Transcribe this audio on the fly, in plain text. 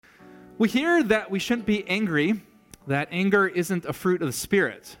We hear that we shouldn't be angry, that anger isn't a fruit of the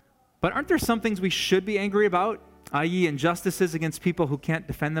Spirit. But aren't there some things we should be angry about, i.e. injustices against people who can't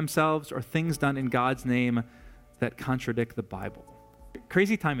defend themselves or things done in God's name that contradict the Bible?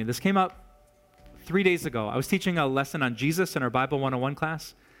 Crazy timing. This came up 3 days ago. I was teaching a lesson on Jesus in our Bible 101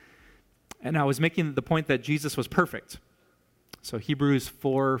 class, and I was making the point that Jesus was perfect. So Hebrews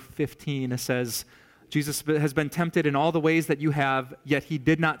 4:15 says, Jesus has been tempted in all the ways that you have, yet he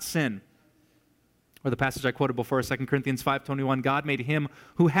did not sin. Or the passage I quoted before, 2 Corinthians 5:21, God made him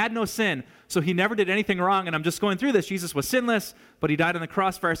who had no sin, so he never did anything wrong. And I'm just going through this. Jesus was sinless, but he died on the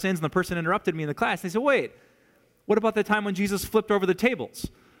cross for our sins. And the person interrupted me in the class. They said, wait, what about the time when Jesus flipped over the tables?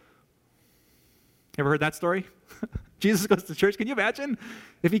 Ever heard that story? Jesus goes to church. Can you imagine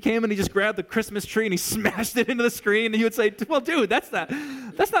if he came and he just grabbed the Christmas tree and he smashed it into the screen, and you would say, well, dude, that's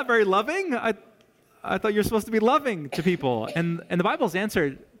not very loving. I thought you're supposed to be loving to people. And the Bible's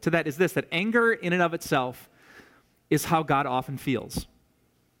answer to that is this, that anger in and of itself is how God often feels.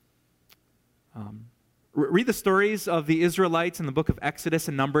 Read the stories of the Israelites in the book of Exodus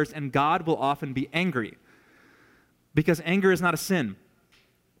and Numbers, and God will often be angry because anger is not a sin.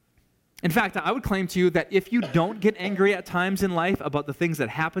 In fact, I would claim to you that if you don't get angry at times in life about the things that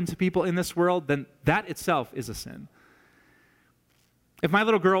happen to people in this world, then that itself is a sin. If my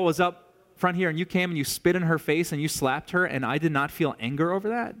little girl was up front here and you came and you spit in her face and you slapped her and I did not feel anger over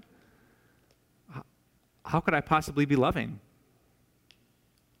that, how could I possibly be loving?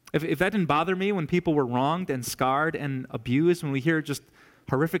 If that didn't bother me when people were wronged and scarred and abused, when we hear just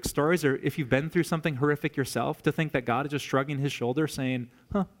horrific stories, or if you've been through something horrific yourself, to think that God is just shrugging his shoulder saying,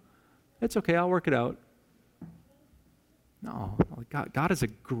 it's okay, I'll work it out. No, God is a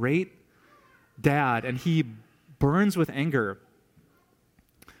great dad, and he burns with anger.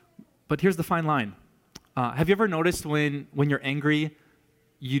 But here's the fine line. Have you ever noticed when you're angry,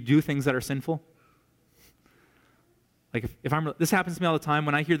 you do things that are sinful? Like this happens to me all the time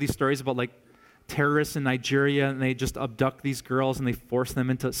when I hear these stories about like terrorists in Nigeria, and they just abduct these girls and they force them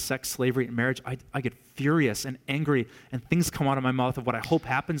into sex slavery and marriage. I get furious and angry, and things come out of my mouth of what I hope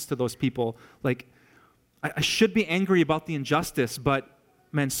happens to those people. Like, I should be angry about the injustice, but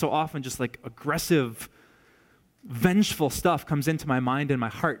man, so often just like aggressive, vengeful stuff comes into my mind and my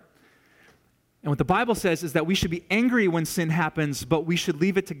heart. And what the Bible says is that we should be angry when sin happens, but we should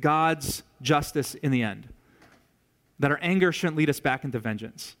leave it to God's justice in the end. That our anger shouldn't lead us back into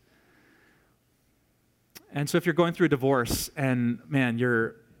vengeance. And so if you're going through a divorce and, man,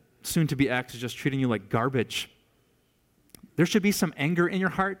 your soon-to-be ex is just treating you like garbage, there should be some anger in your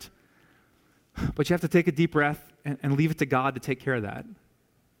heart, but you have to take a deep breath and leave it to God to take care of that.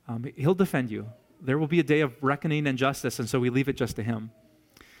 He'll defend you. There will be a day of reckoning and justice, and so we leave it just to him.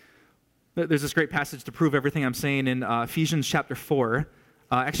 There's this great passage to prove everything I'm saying in Ephesians chapter 4.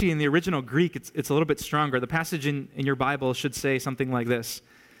 Actually, in the original Greek, it's a little bit stronger. The passage in your Bible should say something like this.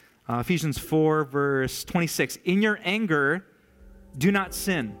 Ephesians 4, verse 26. In your anger, do not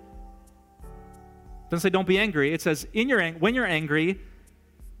sin. It doesn't say don't be angry. It says when you're angry,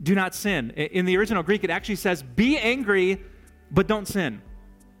 do not sin. In the original Greek, it actually says be angry, but don't sin.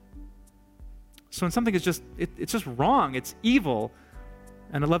 So when something is it's just wrong, it's evil.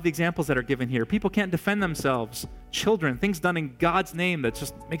 And I love the examples that are given here. People can't defend themselves. Children, things done in God's name that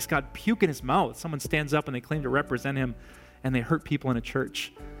just makes God puke in his mouth. Someone stands up and they claim to represent him, and they hurt people in a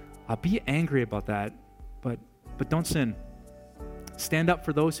church. Be angry about that, but don't sin. Stand up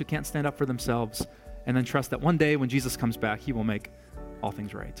for those who can't stand up for themselves, and then trust that one day when Jesus comes back, he will make all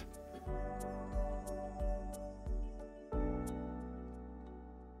things right.